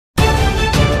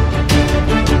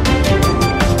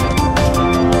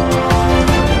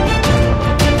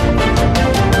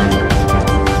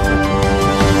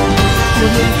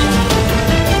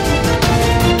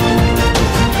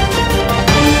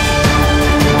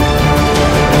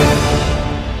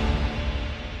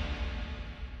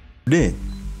Today,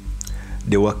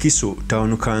 the WAKISO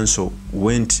Town Council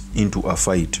went into a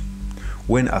fight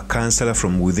when a councillor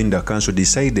from within the council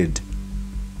decided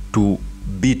to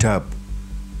beat up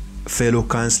fellow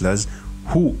councillors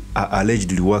who are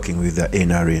allegedly working with the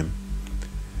NRM.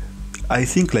 I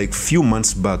think like few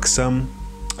months back, some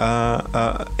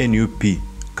NUP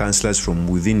councillors from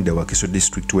within the WAKISO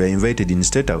district were invited in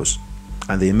State House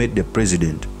and they met the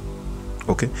president.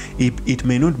 Okay, it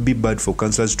may not be bad for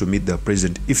councillors to meet the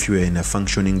president if you are in a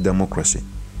functioning democracy,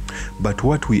 but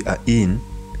what we are in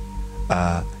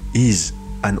is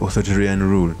an authoritarian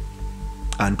rule,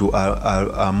 and to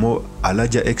a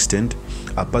larger extent,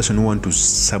 a person who wants to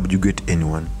subjugate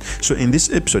anyone. So in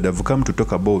this episode, I've come to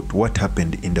talk about what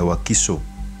happened in the WAKISO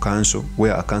council,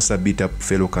 where a councillor beat up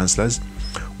fellow councillors,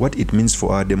 what it means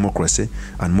for our democracy,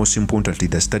 and most importantly,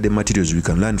 the study materials we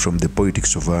can learn from the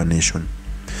politics of our nation.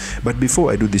 But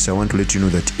before I do this, I want to let you know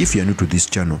that if you are new to this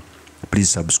channel, please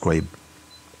subscribe.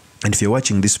 And if you're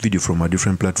watching this video from a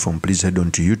different platform, please head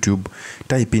on to YouTube,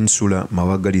 type in Sula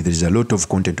Mawagali. There is a lot of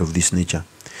content of this nature.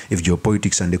 If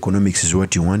geopolitics and economics is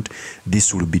what you want,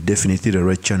 this will be definitely the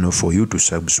right channel for you to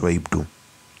subscribe to.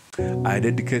 I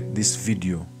dedicate this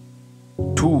video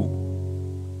to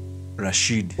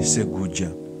Rashid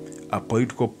Seguja, a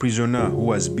political prisoner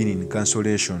who has been in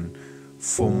cancellation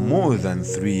for more than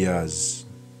 3 years.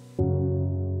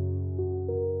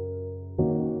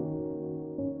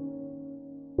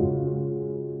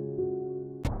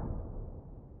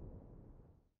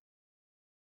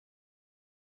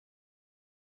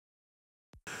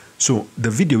 So the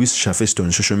video is surfaced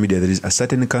on social media. There is a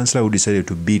certain councillor who decided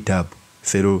to beat up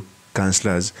fellow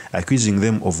councillors, accusing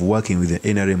them of working with the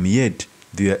NRM, yet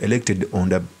they are elected on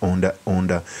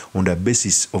the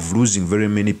basis of losing very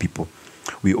many people.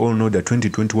 We all know the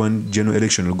 2021 general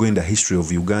election will go in the history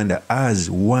of Uganda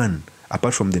as one,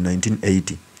 apart from the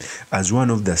 1980, as one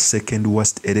of the second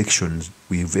worst elections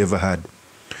we've ever had.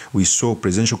 We saw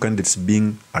presidential candidates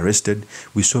being arrested.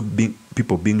 We saw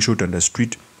people being shot on the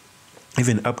street.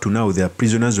 Even up to now, there are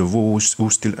prisoners of war who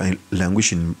still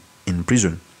languish in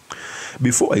prison.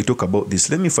 Before I talk about this,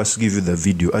 let me first give you the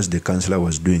video as the councillor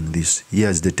was doing this.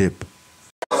 Here's the tape.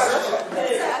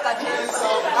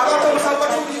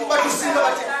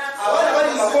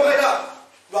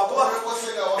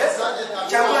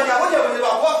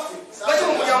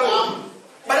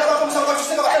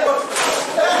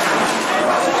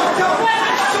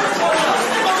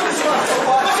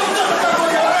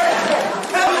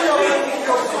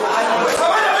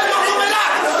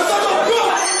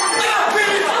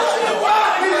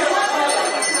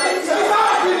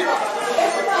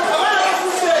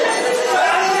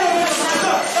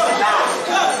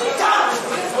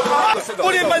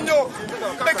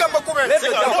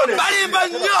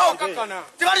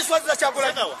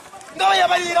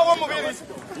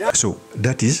 So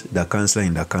that is the councillor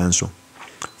in the council.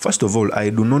 First of all, I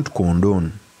do not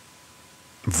condone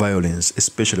violence,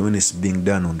 especially when it's being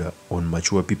done on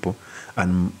mature people,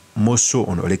 and more so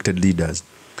on elected leaders.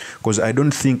 Because I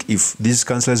don't think if these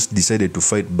councillors decided to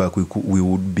fight back, we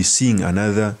would be seeing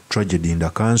another tragedy in the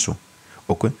council.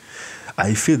 Okay,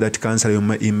 I feel that councillor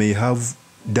may have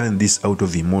done this out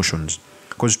of emotions.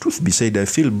 Because truth be said, I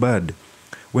feel bad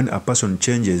when a person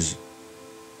changes,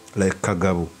 like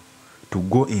Kagabo, to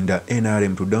go in the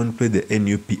NRM to downplay the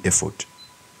NUP effort.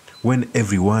 When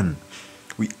everyone,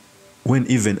 when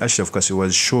even Ashraf Kasi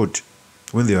was shot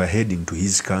when they were heading to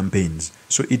his campaigns.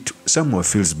 So it somewhat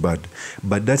feels bad.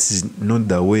 But that is not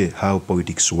the way how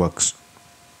politics works.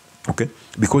 Okay?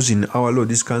 Because in our law,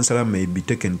 this councillor may be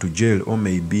taken to jail, or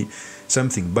maybe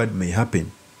something bad may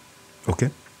happen.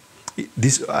 Okay?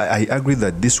 I agree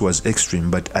that this was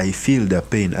extreme, but I feel the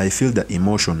pain, I feel the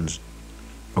emotions.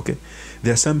 Okay,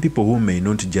 there are some people who may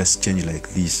not just change like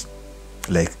this,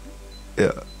 like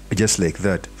just like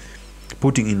that,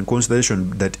 putting in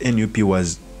consideration that NUP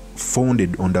was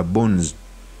founded on the bones,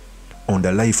 on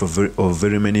the life of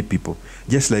very many people,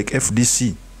 just like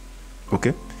FDC.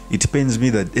 Okay, it pains me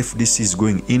that FDC is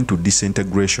going into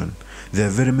disintegration. There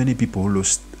are very many people who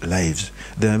lost lives.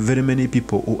 There are very many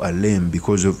people who are lame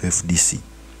because of FDC.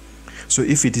 So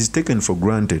if it is taken for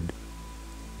granted,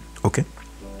 okay,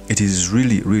 it is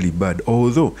really, really bad.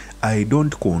 Although I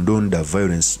don't condone the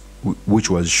violence which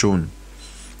was shown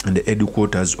in the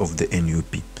headquarters of the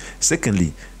NUP.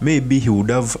 Secondly, maybe he would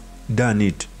have done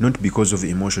it not because of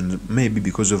emotions, maybe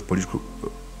because of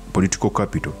political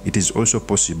capital. It is also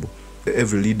possible.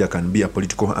 Every leader can be a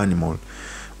political animal.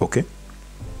 Okay.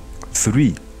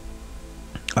 3,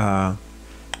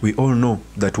 we all know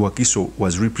that WAKISO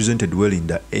was represented well in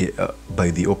the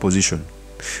by the opposition.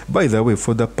 By the way,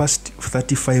 for the past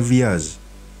 35 years,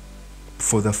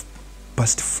 for the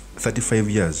past 35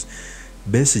 years.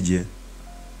 Besigye,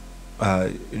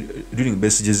 during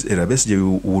Besige's era,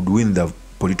 Besigye would win the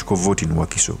political vote in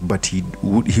WAKISO, but he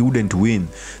wouldn't win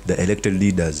the elected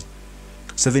leaders.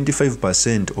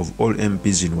 75% of all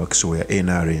MPs in WAKISO were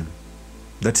NRM.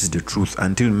 That is the truth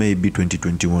until maybe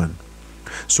 2021.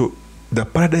 So the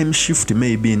paradigm shift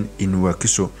may be in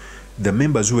WAKISO. The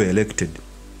members who were elected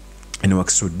in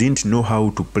WAKISO didn't know how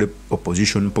to play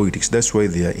opposition politics. That's why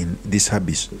they are in this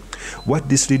habits. What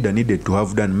this leader needed to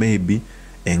have done may be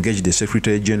engage the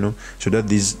Secretary General so that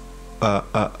these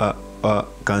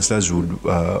councillors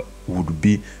would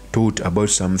be taught about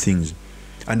some things.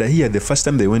 And here, the first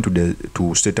time they went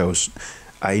to State House,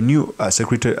 I knew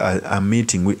a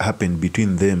meeting happened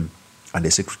between them and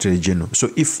the Secretary General. So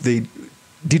if they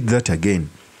did that again,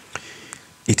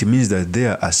 it means that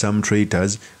there are some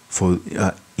traitors for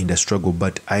in the struggle.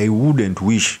 But I wouldn't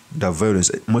wish the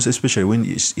violence, most especially when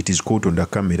it is caught on the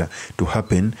camera, to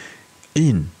happen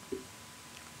in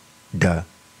the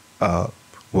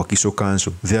WAKISO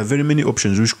Council. There are very many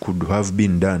options which could have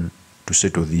been done to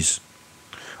settle this.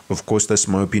 Of course, that's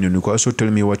my opinion. You can also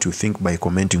tell me what you think by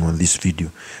commenting on this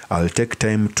video. I'll take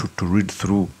time to read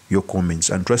through your comments.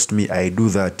 And trust me, I do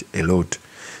that a lot.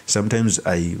 Sometimes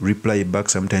I reply back,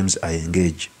 sometimes I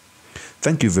engage.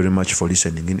 Thank you very much for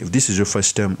listening. And if this is your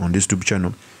first time on this YouTube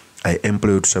channel, I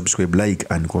implore you to subscribe, like,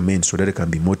 and comment so that I can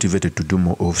be motivated to do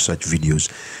more of such videos.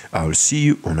 I'll see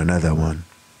you on another one.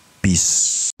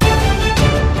 Peace.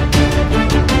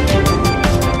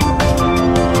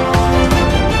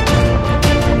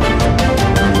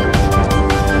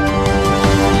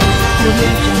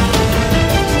 Thank you.